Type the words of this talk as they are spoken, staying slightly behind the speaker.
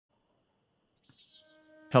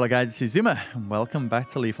Hello guys, this is Zuma and welcome back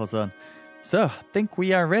to Lethal Zone. So, I think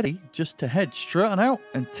we are ready just to head straight on out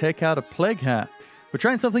and take out a Plague Heart. We're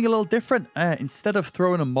trying something a little different. Instead of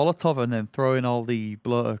throwing a Molotov and then throwing all the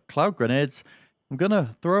cloud grenades, I'm going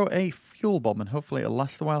to throw a fuel bomb and hopefully it'll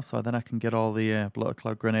last a while so then I can get all the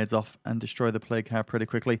cloud grenades off and destroy the Plague Heart pretty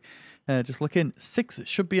quickly. Just looking, 6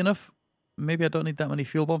 should be enough. Maybe I don't need that many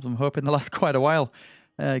fuel bombs. I'm hoping they'll last quite a while.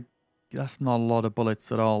 That's not a lot of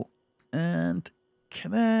bullets at all. And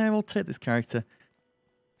we'll take this character.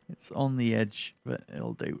 It's on the edge, but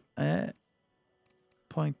it'll do.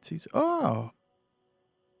 0.2. Oh!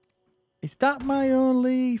 Is that my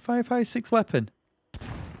only 5.56 weapon?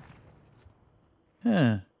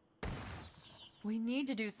 Huh. We need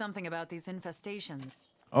to do something about these infestations.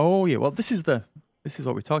 Oh yeah, well this is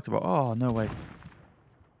what we talked about. Oh no way.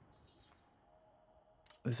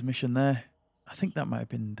 There's a mission there. I think that might have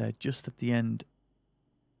been there just at the end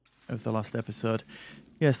of the last episode.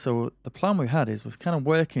 Yeah, so the plan we had is we're kind of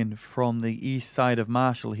working from the east side of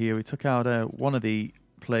Marshall here. We took out one of the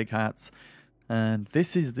Plague Hearts, and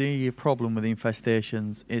this is the problem with the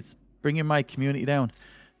infestations. It's bringing my community down.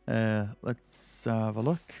 Let's have a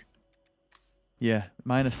look. Yeah,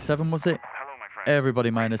 -7 was it? Hello, my friend. Everybody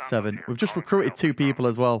 -7. We've just recruited 2 people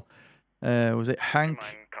as well. Was it Hank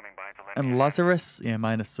and Lazarus? Yeah,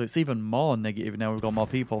 minus. So it's even more negative now. We've got more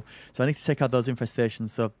people. So I need to take out those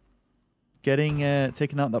infestations. So taking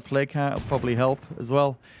out that Plague Heart will probably help as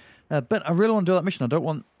well. But I really want to do that mission. I don't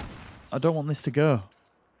want this to go.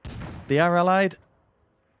 They are allied.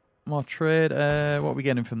 More trade. What are we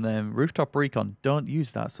getting from them? Rooftop recon. Don't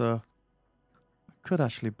use that. So I could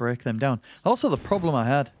actually break them down. Also, the problem I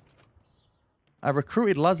had. I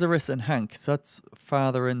recruited Lazarus and Hank. So that's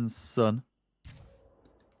father and son.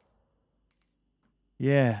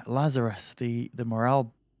 Yeah, Lazarus. The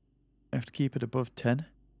morale. I have to keep it above 10.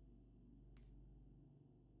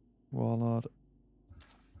 Warlord.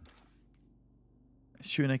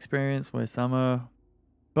 Shooting experience, waste ammo.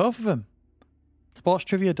 Both of them. Sports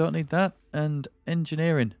trivia, don't need that. And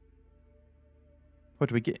engineering. What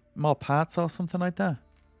do we get? More parts or something like that?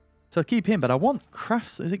 So I'll keep him, but I want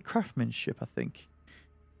craftsmanship, I think.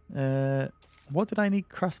 What did I need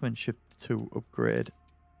craftsmanship to upgrade?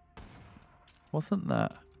 Wasn't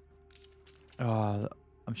that? Oh,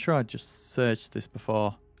 I'm sure I just searched this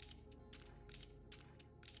before.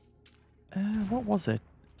 What was it?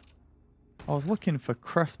 I was looking for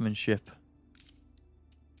craftsmanship.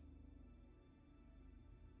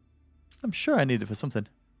 I'm sure I need it for something.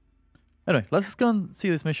 Anyway, let's just go and see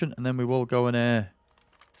this mission, and then we will go and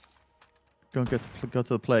go to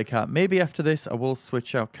the Plague Heart. Maybe after this, I will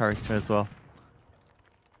switch out character as well.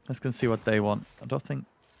 Let's go and see what they want. I don't think.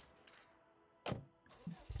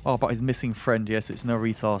 Oh, but his missing friend. Yes, it's no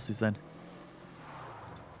resources then.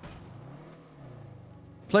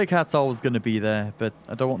 Plague Heart's always going to be there, but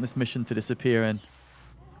I don't want this mission to disappear and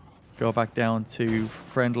go back down to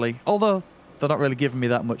friendly. Although, they're not really giving me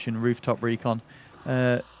that much in rooftop recon.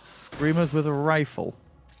 Screamers with a rifle.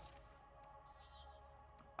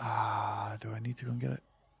 Do I need to go and get it?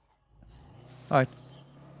 Alright.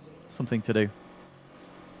 Something to do.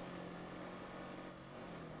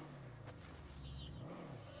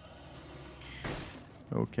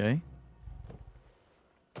 Okay.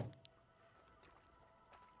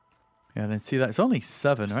 Yeah, I didn't see that. It's only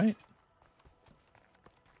 7, right?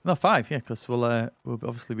 No, 5. Yeah, because we'll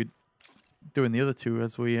obviously be doing the other 2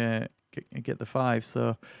 as we get the 5.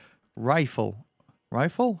 So, rifle.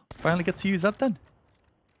 Finally get to use that then.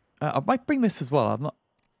 I might bring this as well. I'm not.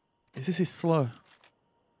 This is slow.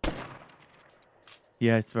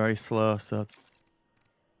 Yeah, it's very slow. So,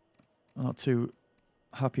 I'm not too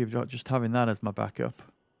happy about just having that as my backup.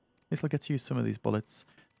 At least I'll get to use some of these bullets.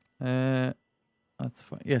 That's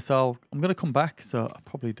fine. Yeah, so I'm going to come back, so I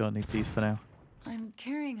probably don't need these for now. I'm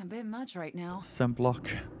carrying a bit much right now. Sem block.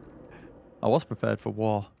 I was prepared for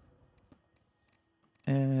war.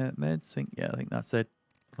 Med sync. Yeah, I think that's it.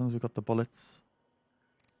 As long as we've got the bullets.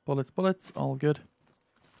 Bullets. All good.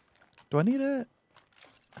 Do I need a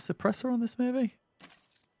suppressor on this, maybe?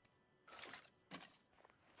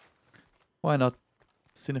 Why not?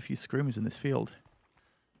 Seen a few screamers in this field.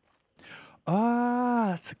 Ah,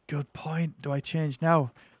 that's a good point. Do I change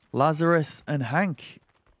now? Lazarus and Hank.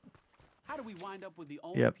 How do we wind up with the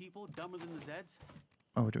only people dumber than the Zeds?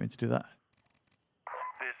 Oh, we don't mean to do that.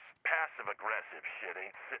 This passive-aggressive shit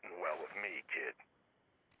ain't sitting well with me, kid.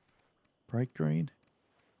 Bright green.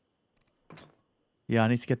 Yeah, I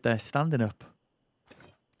need to get there standing up.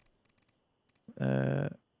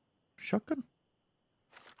 Shotgun.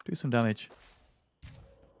 Do some damage.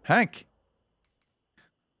 Hank.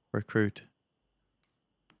 Recruit.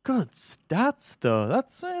 good stats, though.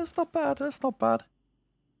 That's not bad. That's not bad.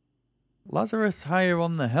 Lazarus higher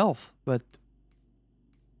on the health, but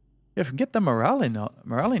yeah, if we can get the morale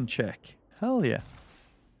in check, hell yeah.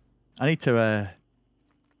 I need to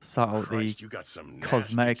sort out Christ, the you got some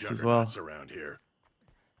cosmetics as well. around here.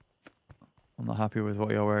 I'm not happy with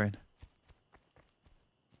what you're wearing.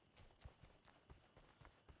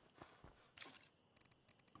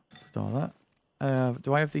 Store that.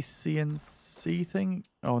 Do I have the CNC thing?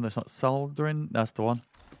 Oh, no, it's not soldering. That's the one.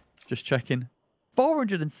 Just checking.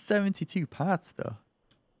 472 parts, though.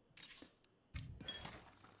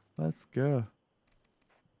 Let's go.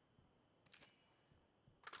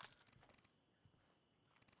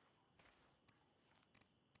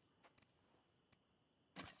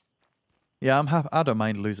 Yeah, I'm happy. I don't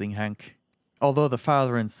mind losing Hank. Although the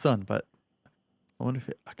father and son, but I wonder if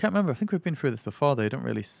I can't remember. I think we've been through this before, though. He don't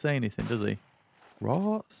really say anything, does he?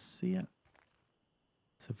 Raw CN.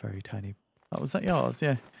 It's a very tiny. Oh, was that yours?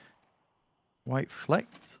 Yeah. White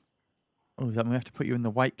flecked. Oh, does that mean we have to put you in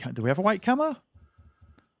the white cam? Do we have a white camo?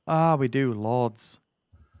 Ah, we do, lords.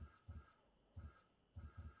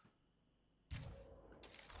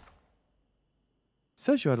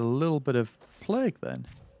 Says you had a little bit of plague then.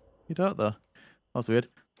 You don't, though. That's weird.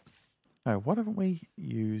 Alright, what haven't we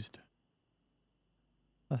used?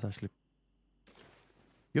 That's actually...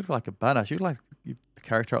 You look like a badass. You look like a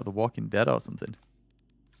character out of The Walking Dead or something.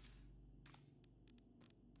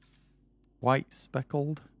 White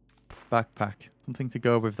speckled backpack. Something to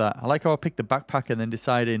go with that. I like how I picked the backpack and then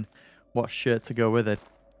deciding what shirt to go with it.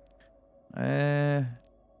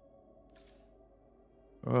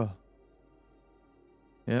 Oh.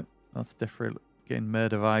 Yep, that's different. Getting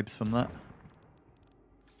murder vibes from that.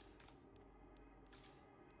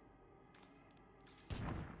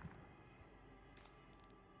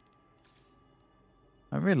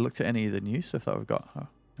 I haven't really looked at any of the new stuff that we've got.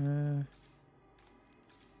 I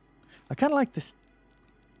kind of like this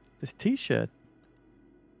t-shirt.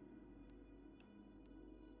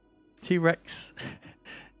 T-Rex.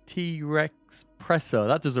 T-Rex Presso.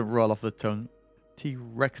 That doesn't roll off the tongue.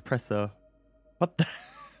 T-Rex Presso. What the...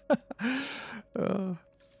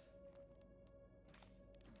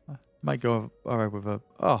 might go alright with a...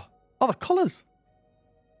 Oh, the colours!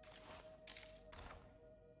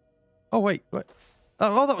 Oh, wait.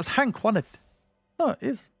 Oh, that was Hank, wasn't it? No, it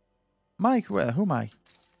is. Mike, who am I?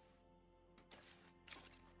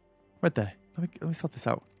 Wait there. Let me sort this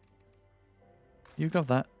out. You got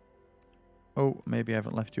that. Oh, maybe I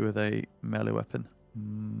haven't left you with a melee weapon.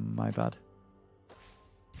 My bad.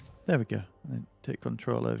 There we go. And then take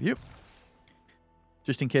control of you.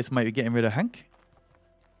 Just in case we might be getting rid of Hank.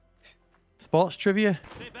 Sports trivia.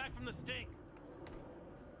 Stay back from the stink.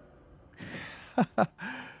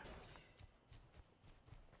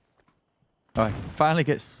 Alright, finally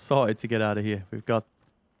get sorted to get out of here. We've got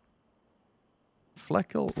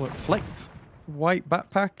Flecked white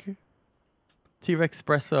backpack. T-Rex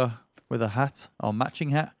Espresso with a hat or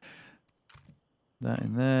matching hat. That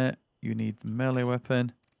in there. You need the melee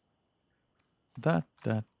weapon. That.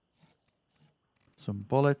 Some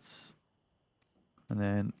bullets. And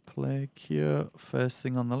then plague cure. First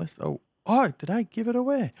thing on the list. Oh, did I give it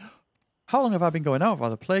away? How long have I been going out by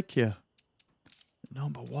the plague cure?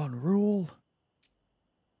 Number 1 rule.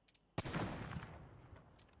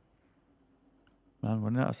 Man,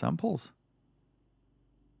 running out of samples.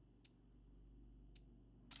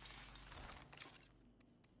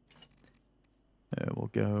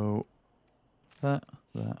 We'll go that,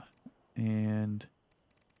 and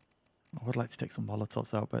I would like to take some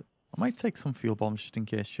Molotovs out, but I might take some fuel bombs just in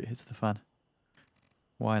case shit hits the fan.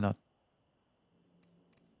 Why not?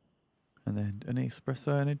 And then an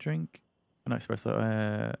espresso and a drink. Not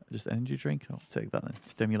espresso, just energy drink. I'll take that then.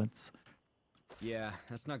 Stimulants. Yeah,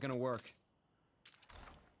 that's not gonna work.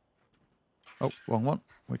 Oh, wrong one.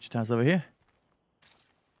 Which tab's over here?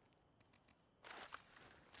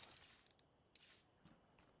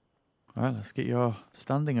 Alright, let's get your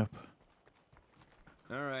standing up.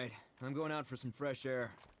 Alright, I'm going out for some fresh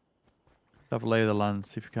air. Have a lay of the land,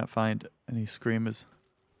 see if we can't find any screamers.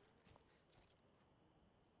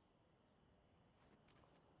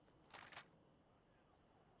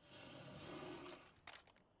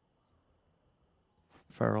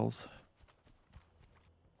 Ferals.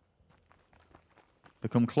 They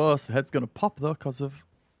come close, the head's gonna pop though because of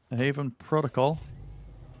the Haven protocol.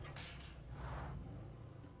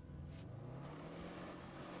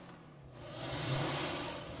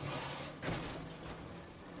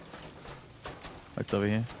 It's over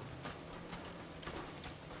here.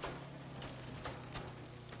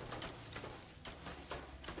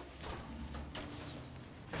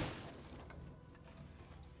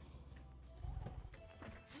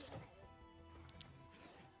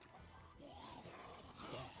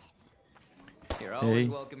 You're always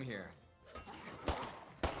Hey. welcome here.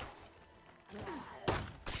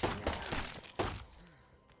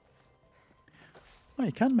 Oh,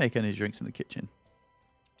 you can make any drinks in the kitchen.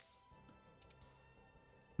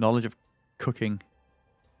 Knowledge of cooking.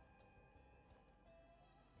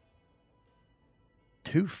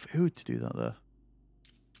 2 food to do that though.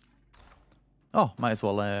 Oh, might as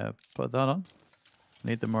well put that on.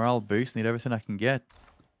 Need the morale boost, need everything I can get.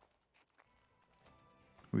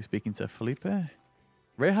 Are we speaking to Felipe?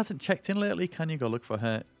 Ray hasn't checked in lately. Can you go look for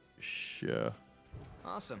her? Sure.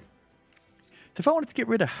 Awesome. So if I wanted to get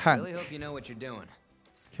rid of Hank, Really hope you know what you're doing.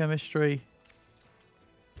 chemistry.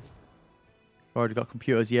 Already got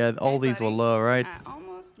computers. Yeah, all Hey, these were buddy. low, right? I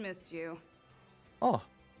almost missed you. Oh.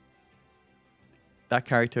 That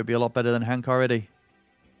character would be a lot better than Hank already.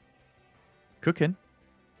 Cooking.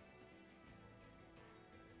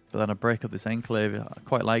 But then I break up this enclave. I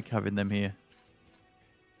quite like having them here.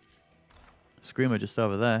 Screamer just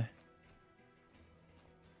over there.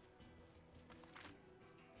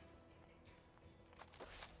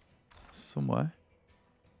 Somewhere.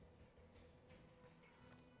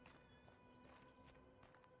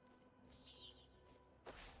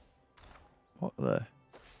 What the?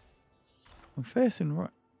 I'm facing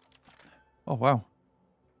right. Oh, wow.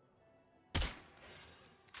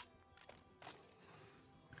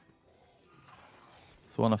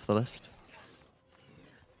 It's one off the list.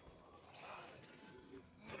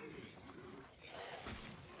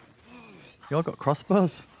 You all got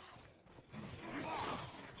crossbows?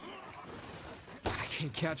 I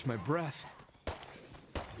can't catch my breath.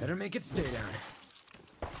 Better make it stay down.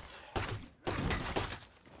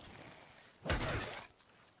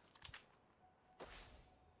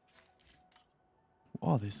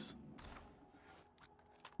 Oh, this.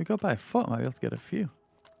 We go by foot, might be able to get a few.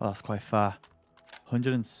 Oh, that's quite far.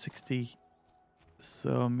 160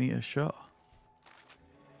 so meter shot.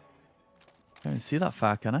 Can't even see that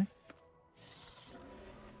far, can I?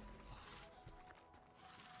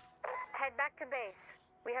 Head back to base.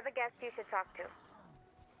 We have a guest you should talk to.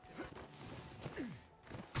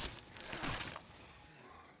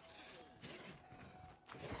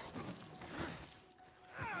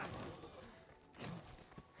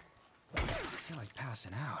 I feel like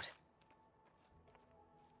passing out.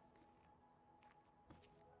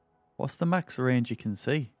 What's the max range you can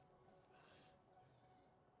see?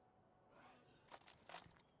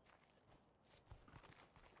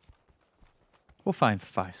 We'll find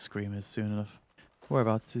 5 screamers soon enough.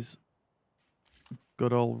 Whereabouts is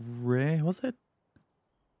good old Ray, was it?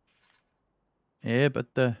 Yeah,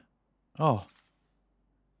 but the... Oh.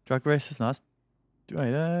 Drag race is nice.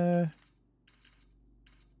 Right,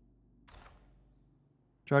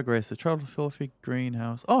 Drag racer, Trumbull Valley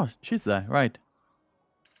greenhouse. Oh, she's there, right.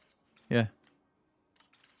 Yeah.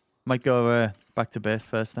 Might go back to base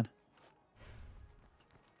first then.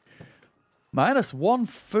 -1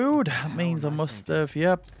 food. That means I must have,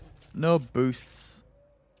 yep. No boosts.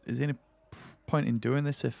 Is there any point in doing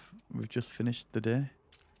this if we've just finished the day?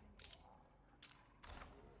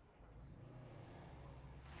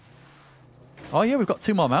 Oh yeah, we've got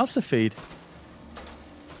 2 more mouths to feed.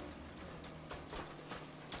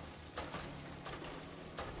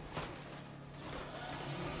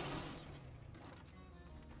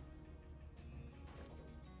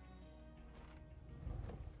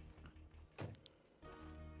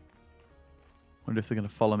 Wonder if they're going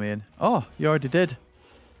to follow me in. Oh, you already did.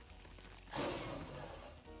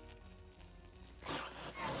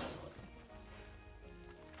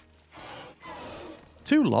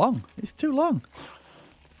 Too long. It's too long.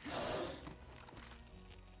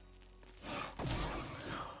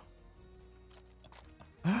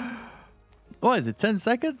 What is it, 10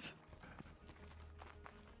 seconds?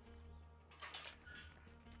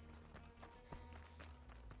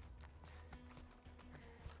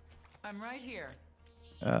 I'm right here.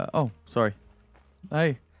 Oh, sorry.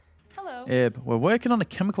 Hey. Hello. Abe, we're working on a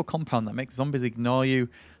chemical compound that makes zombies ignore you.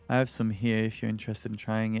 I have some here if you're interested in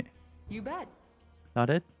trying it. You bet. That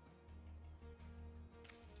it?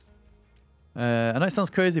 I know it sounds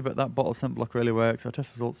crazy, but that bottle scent block really works. Our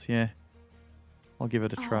test results here. I'll give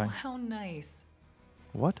it a try. Oh, how nice.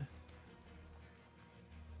 What?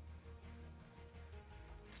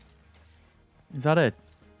 Is that it?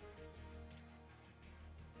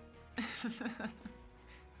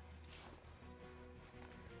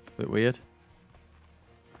 Bit weird.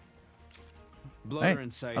 Bloater Hey,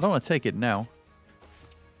 in sight. I don't want to take it now.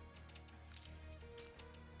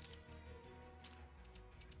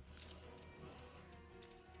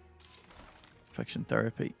 Infection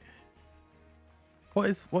therapy. What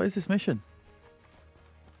is this mission?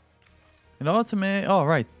 In order to make... Oh,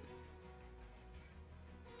 right.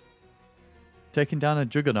 Taking down a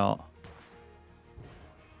Juggernaut.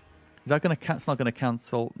 Is that going to... It's not going to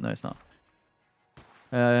cancel. No, it's not.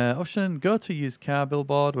 Option, go to use car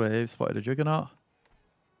billboard where you've spotted a Juggernaut.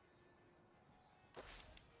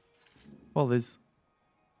 Well, there's...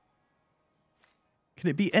 Can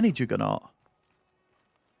it be any Juggernaut?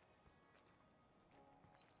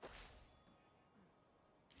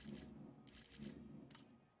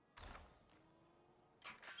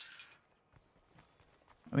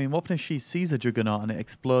 I mean, what if she sees a Juggernaut and it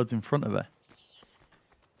explodes in front of her?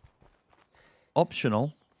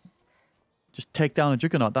 Optional. Just take down a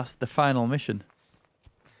Juggernaut. That's the final mission.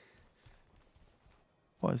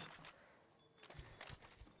 What is...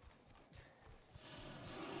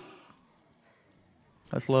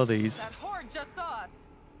 Let's load these. That horde just saw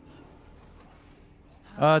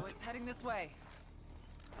us. It's heading this way.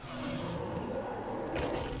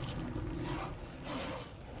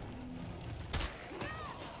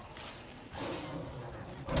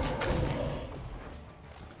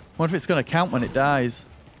 Wonder if it's going to count when it dies.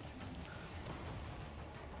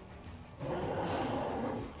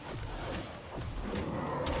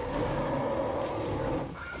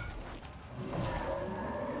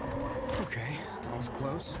 Okay, that was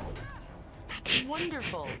close. That's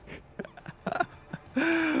wonderful.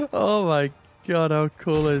 Oh my god, how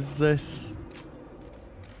cool is this?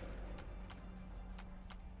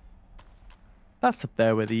 That's up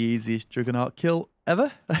there with the easiest Juggernaut kill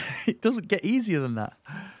ever. It doesn't get easier than that.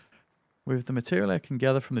 With the material I can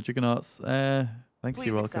gather from the Juggernauts. Thanks, Please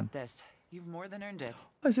you're welcome. accept this. You've more than earned it.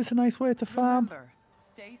 Oh, is this a nice way to farm? Remember,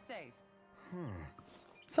 stay safe.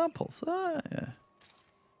 Samples. Ah, yeah.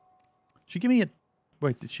 She give me a...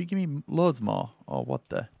 Wait, did she give me loads more? Or what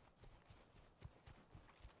the...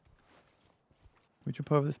 We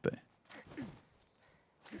jump over this bit.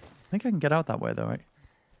 I think I can get out that way though, right?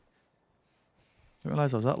 I didn't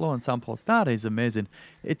realise I was that low on samples. That is amazing.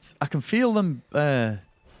 It's... I can feel them...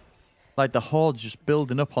 like the horde's just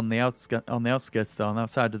building up on the outskirts though, on the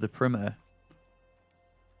outside of the perimeter.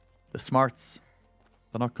 The smarts.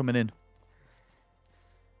 They're not coming in.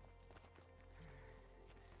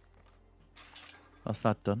 That's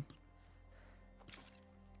that done.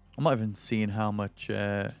 I'm not even seeing how much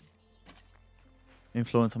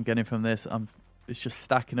influence I'm getting from this. It's just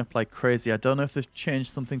stacking up like crazy. I don't know if they've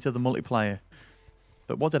changed something to the multiplier.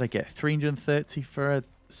 But what did I get? 330 for a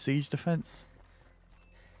siege defense?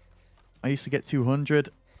 I used to get 200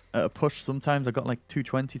 at a push. Sometimes I got like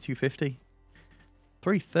 220, 250.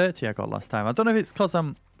 330 I got last time. I don't know if it's because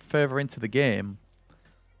I'm further into the game.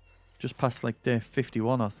 Just past like day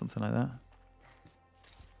 51 or something like that.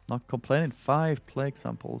 Not complaining. 5 plague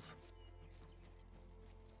samples.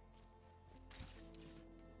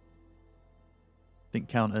 Didn't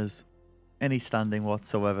count as any standing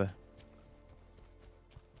whatsoever.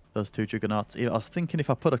 Those 2 Juggernauts. I was thinking if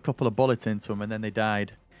I put a couple of bullets into them and then they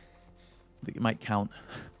died, I think it might count.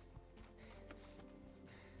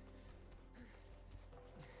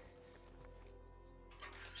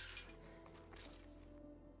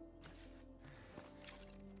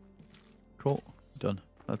 Cool. Done.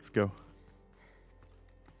 Let's go.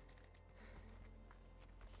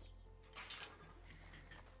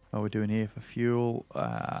 What are we doing here for fuel?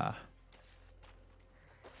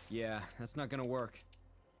 Yeah, that's not gonna work.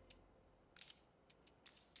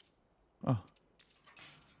 Oh.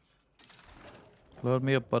 Load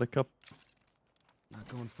me up, buttercup. Not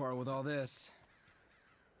going far with all this.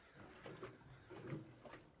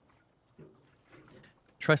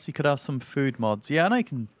 Tressie could have some food mods. Yeah, and I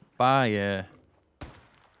can buy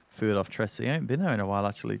food off Tressie. I haven't been there in a while,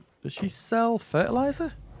 actually. Does she sell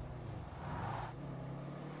fertilizer?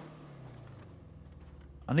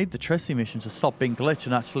 I need the Tressie mission to stop being glitched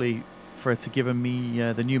and actually for it to give me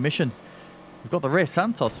the new mission. We've got the Ray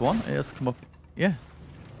Santos one. It has come up. Yeah.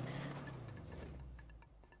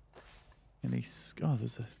 And he's... Oh,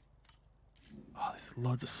 there's a... Oh, there's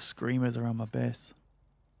loads of screamers around my base.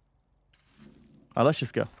 Alright, let's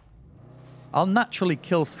just go. I'll naturally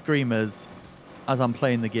kill screamers as I'm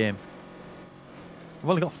playing the game. I've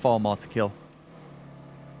only got 4 more to kill.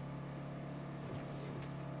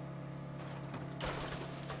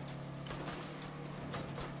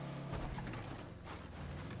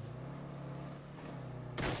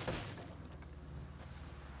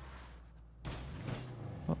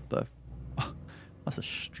 What the... Oh, that's a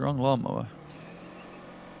strong lawnmower.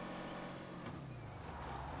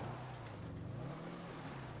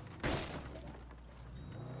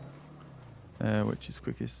 Which is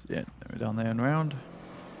quickest? Yeah, we're down there and round.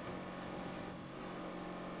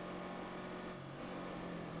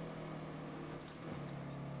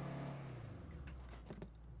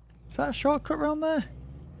 Is that a shortcut round there?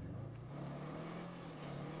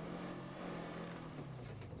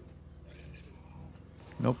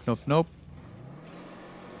 Nope, nope, nope.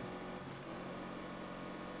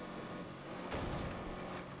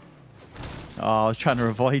 Oh, I was trying to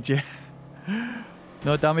avoid you.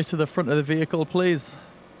 No damage to the front of the vehicle, please.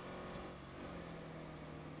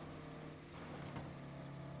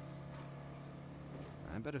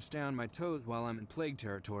 I better stay on my toes while I'm in plague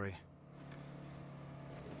territory.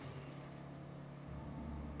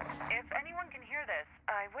 If anyone can hear this,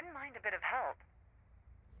 I wouldn't mind a bit of help.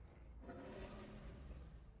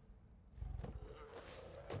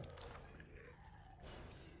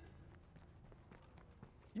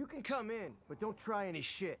 You can come in, but don't try any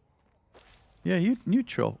shit. Yeah, you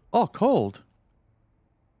neutral. Oh, cold.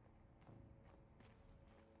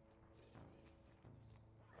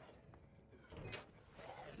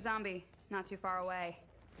 Zombie, not too far away.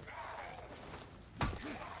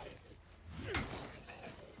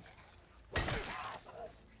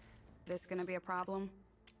 This gonna be a problem?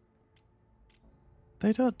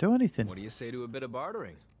 They don't do anything. What do you say to a bit of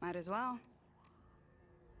bartering? Might as well.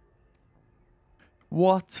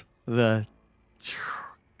 What the...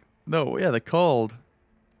 No, yeah, they're cold.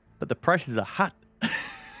 But the prices are hot.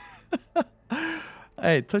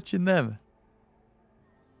 Hey, touching them.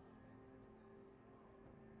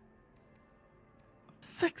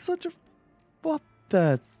 $600... What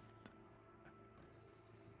the...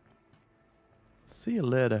 See you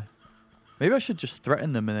later. Maybe I should just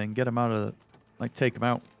threaten them and then get them out of... Like, take them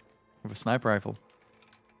out with a sniper rifle.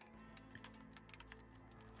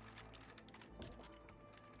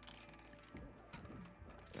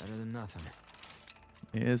 Better than nothing.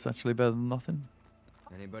 It is actually better than nothing.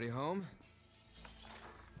 Anybody home?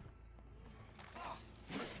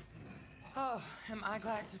 Oh, am I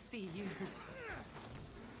glad to see you.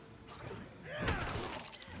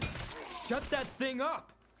 Shut that thing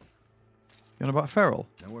up! You know about Feral?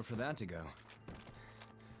 Nowhere for that to go.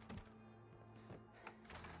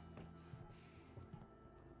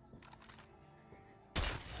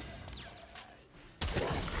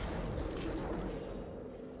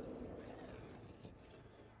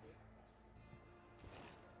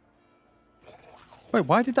 Wait,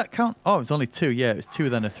 why did that count? Oh, it was only 2. Yeah, it was 2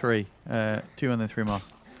 then a 3. 2 and then 3 more.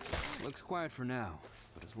 Looks quiet for now,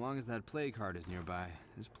 but as long as that plague heart is nearby,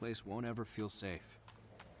 this place won't ever feel safe.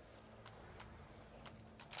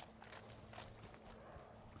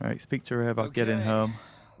 Alright, speak to her about Okay. getting home.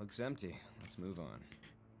 Looks empty. Let's move on.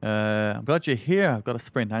 I'm glad you're here. I've got a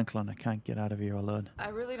sprained ankle and I can't get out of here alone. I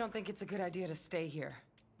really don't think it's a good idea to stay here.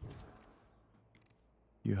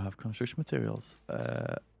 You have construction materials.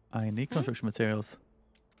 I need construction materials.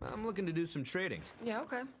 I'm looking to do some trading. Yeah,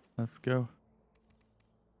 okay. Let's go.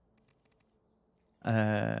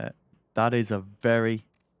 That is a very,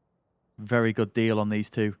 very good deal on these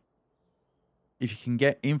two. If you can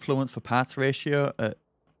get influence for parts ratio at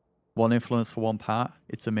 1 influence for 1 part,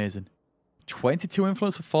 it's amazing. 22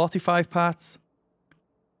 influence for 45 parts.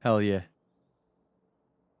 Hell yeah.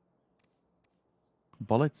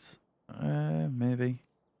 Bullets? Maybe.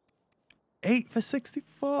 8 for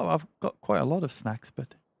 64. I've got quite a lot of snacks,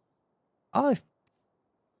 but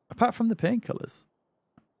apart from the painkillers,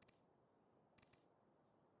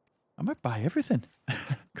 I might buy everything.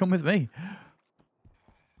 Come with me.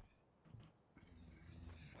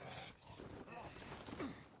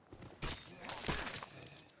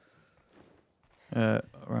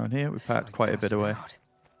 Around here, we parked quite a bit away.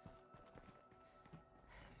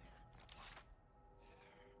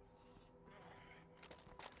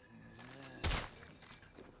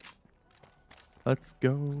 Let's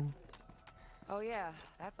go. Oh yeah,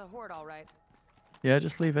 that's a horde, all right. Yeah,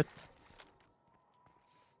 just leave it.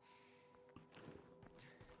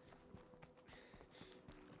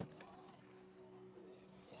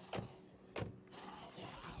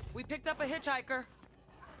 We picked up a hitchhiker.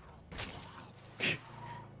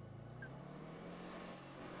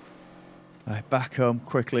 Right, back home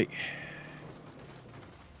quickly.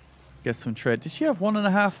 Get some trade. Did she have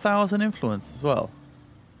 1,500 influence as well?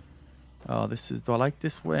 Oh, this is... Do I like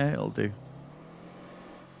this way? It'll do.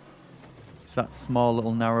 It's that small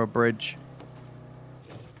little narrow bridge.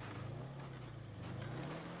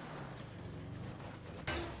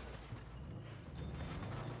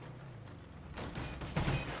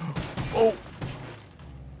 Oh!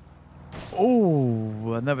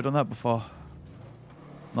 Oh! I've never done that before.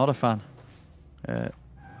 Not a fan.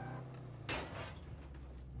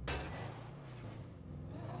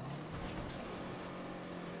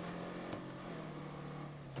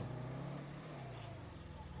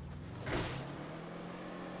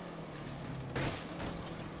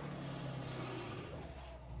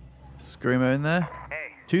 Screamer in there.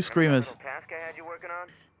 Hey, 2 screamers. task I had you working on?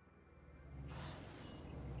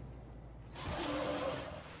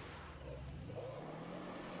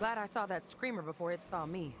 Glad I saw that screamer before it saw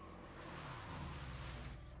me.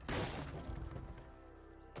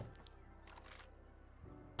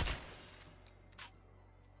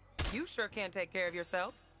 You sure can't take care of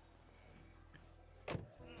yourself.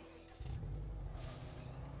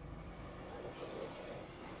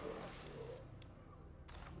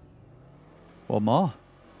 One more.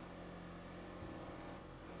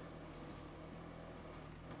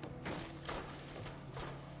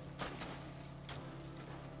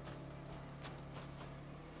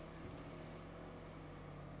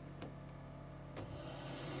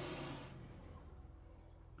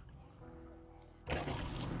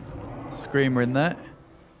 Screamer in there.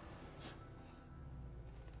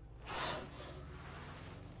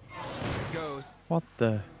 There goes. What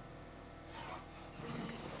the?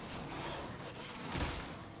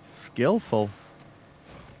 Skillful.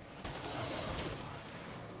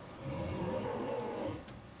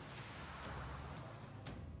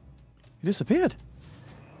 He disappeared.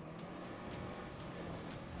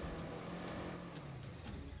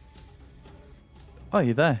 Oh,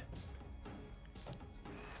 you're there.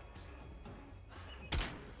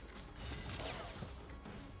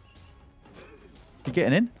 You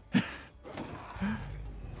getting in?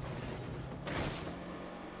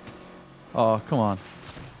 Oh, come on.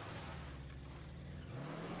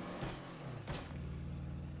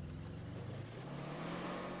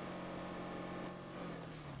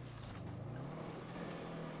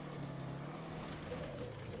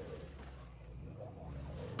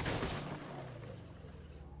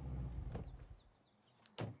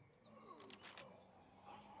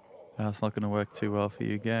 That's not going to work too well for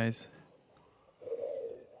you guys.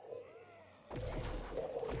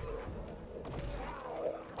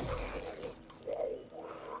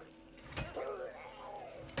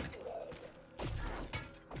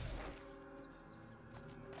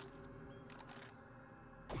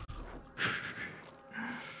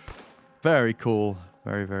 Very cool.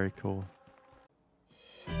 Very, very cool.